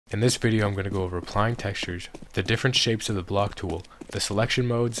In this video I'm going to go over applying textures, the different shapes of the block tool, the selection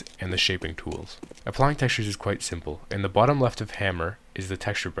modes, and the shaping tools. Applying textures is quite simple. In the bottom left of Hammer is the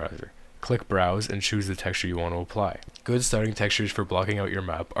texture browser. Click Browse and choose the texture you want to apply. Good starting textures for blocking out your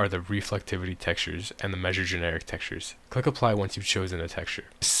map are the reflectivity textures and the measure generic textures. Click Apply once you've chosen a texture.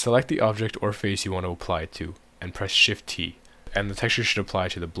 Select the object or face you want to apply it to and press Shift T, and the texture should apply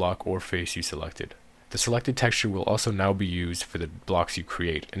to the block or face you selected. The selected texture will also now be used for the blocks you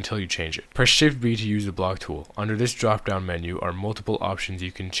create until you change it. Press Shift B to use the block tool. Under this drop down menu are multiple options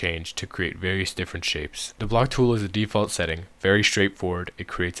you can change to create various different shapes. The block tool is a default setting, very straightforward, it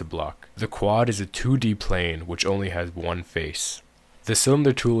creates a block. The quad is a 2D plane which only has one face. The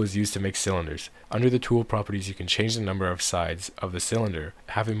cylinder tool is used to make cylinders. Under the tool properties you can change the number of sides of the cylinder.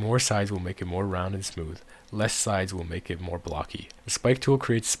 Having more sides will make it more round and smooth. Less sides will make it more blocky. The spike tool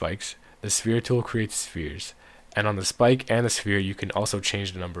creates spikes. The sphere tool creates spheres, and on the spike and the sphere you can also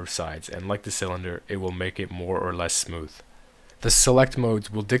change the number of sides, and like the cylinder, it will make it more or less smooth. The select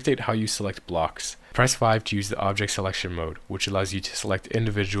modes will dictate how you select blocks. Press 5 to use the object selection mode, which allows you to select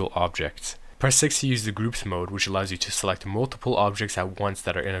individual objects. Press 6 to use the groups mode, which allows you to select multiple objects at once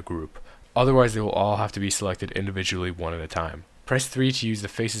that are in a group. Otherwise they will all have to be selected individually one at a time. Press 3 to use the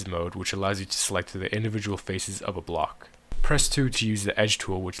faces mode, which allows you to select the individual faces of a block. Press 2 to use the edge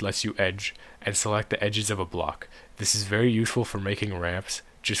tool, which lets you edge and select the edges of a block. This is very useful for making ramps.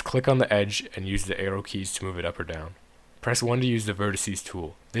 Just click on the edge and use the arrow keys to move it up or down. Press 1 to use the vertices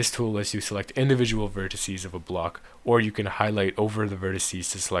tool. This tool lets you select individual vertices of a block, or you can highlight over the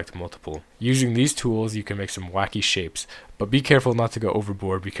vertices to select multiple. Using these tools you can make some wacky shapes, but be careful not to go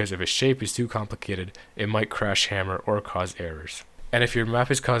overboard because if a shape is too complicated, it might crash Hammer or cause errors. And if your map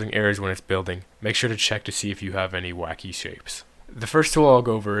is causing errors when it's building, make sure to check to see if you have any wacky shapes. The first tool I'll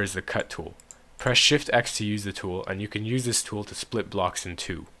go over is the cut tool. Press Shift X to use the tool, and you can use this tool to split blocks in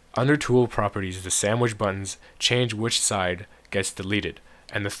two. Under tool properties, the sandwich buttons change which side gets deleted,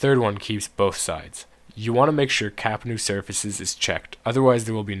 and the third one keeps both sides. You want to make sure Cap New Surfaces is checked, otherwise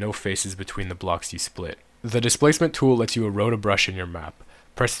there will be no faces between the blocks you split. The displacement tool lets you erode a brush in your map.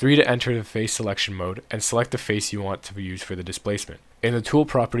 Press 3 to enter the face selection mode and select the face you want to use for the displacement. In the tool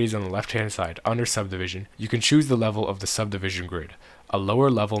properties on the left hand side, under subdivision, you can choose the level of the subdivision grid. A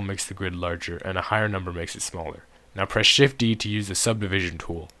lower level makes the grid larger and a higher number makes it smaller. Now press Shift D to use the subdivision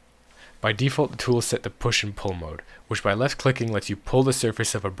tool. By default the tool is set to push and pull mode, which by left clicking lets you pull the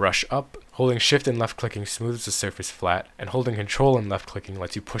surface of a brush up, holding Shift and left clicking smooths the surface flat, and holding Control and left clicking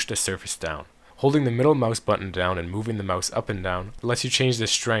lets you push the surface down. Holding the middle mouse button down and moving the mouse up and down lets you change the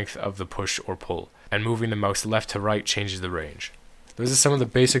strength of the push or pull, and moving the mouse left to right changes the range. Those are some of the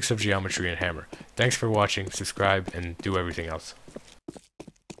basics of geometry in Hammer. Thanks for watching, subscribe, and do everything else.